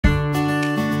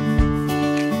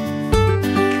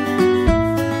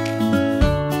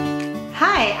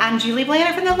I'm Julie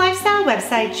Blanner from the lifestyle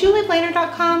website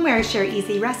julieblanner.com, where I share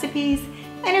easy recipes,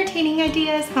 entertaining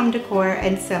ideas, home decor,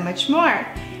 and so much more.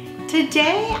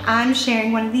 Today I'm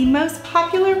sharing one of the most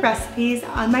popular recipes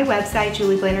on my website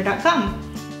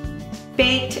julieblanner.com,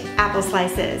 baked apple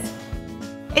slices.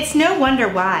 It's no wonder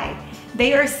why.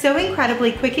 They are so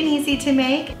incredibly quick and easy to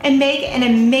make and make an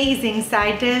amazing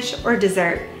side dish or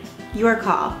dessert. Your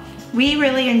call. We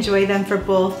really enjoy them for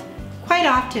both quite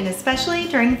often, especially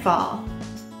during fall.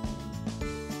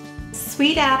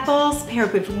 Sweet apples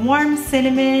paired with warm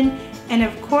cinnamon and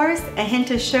of course a hint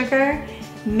of sugar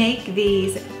make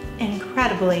these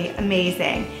incredibly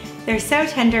amazing. They're so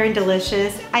tender and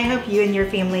delicious. I hope you and your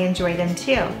family enjoy them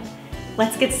too.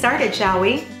 Let's get started, shall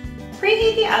we?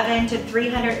 Preheat the oven to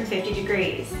 350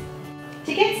 degrees.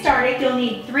 To get started, you'll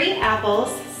need 3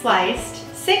 apples sliced,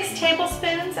 6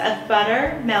 tablespoons of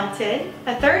butter melted,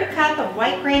 a 1/3 cup of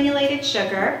white granulated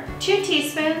sugar, 2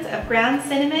 teaspoons of ground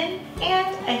cinnamon,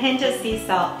 and a hint of sea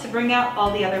salt to bring out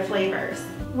all the other flavors.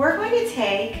 We're going to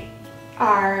take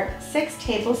our 6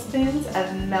 tablespoons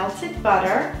of melted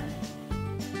butter,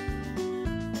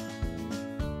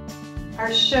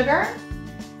 our sugar,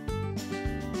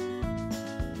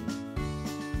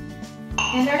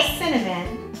 and our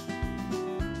cinnamon,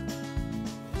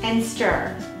 and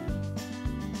stir.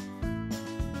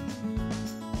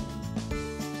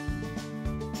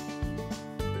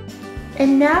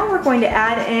 And now we're going to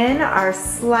add in our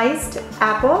sliced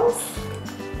apples,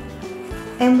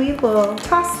 and we will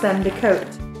toss them to coat.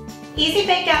 Easy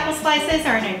baked apple slices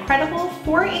are an incredible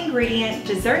 4-ingredient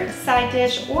dessert, side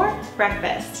dish, or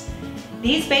breakfast.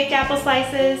 These baked apple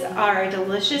slices are a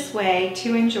delicious way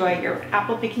to enjoy your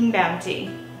apple picking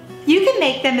bounty. You can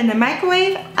make them in the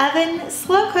microwave, oven,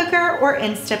 slow cooker, or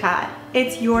Instapot.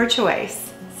 It's your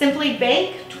choice. Simply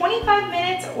bake 25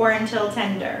 minutes or until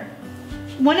tender.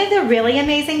 One of the really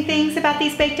amazing things about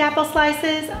these baked apple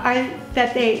slices are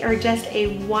that they are just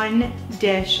a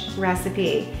one-dish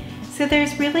recipe. So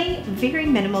there's really very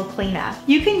minimal cleanup.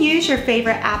 You can use your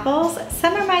favorite apples.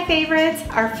 Some of my favorites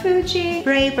are Fuji,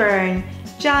 Braeburn,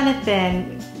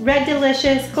 Jonathan, Red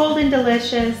Delicious, Golden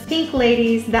Delicious, Pink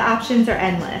Ladies. The options are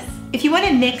endless. If you want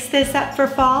to mix this up for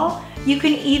fall, you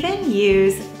can even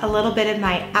use a little bit of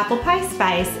my apple pie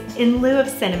spice in lieu of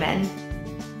cinnamon.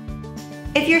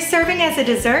 If you're serving as a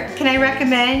dessert, can I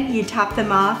recommend you top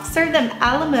them off, serve them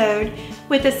a la mode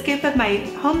with a scoop of my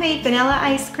homemade vanilla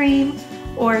ice cream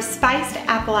or spiced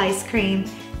apple ice cream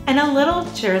and a little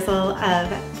drizzle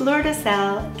of fleur de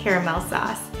sel caramel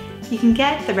sauce. You can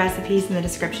get the recipes in the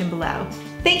description below.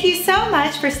 Thank you so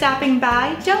much for stopping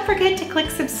by. Don't forget to click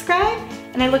subscribe,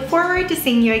 and I look forward to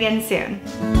seeing you again soon.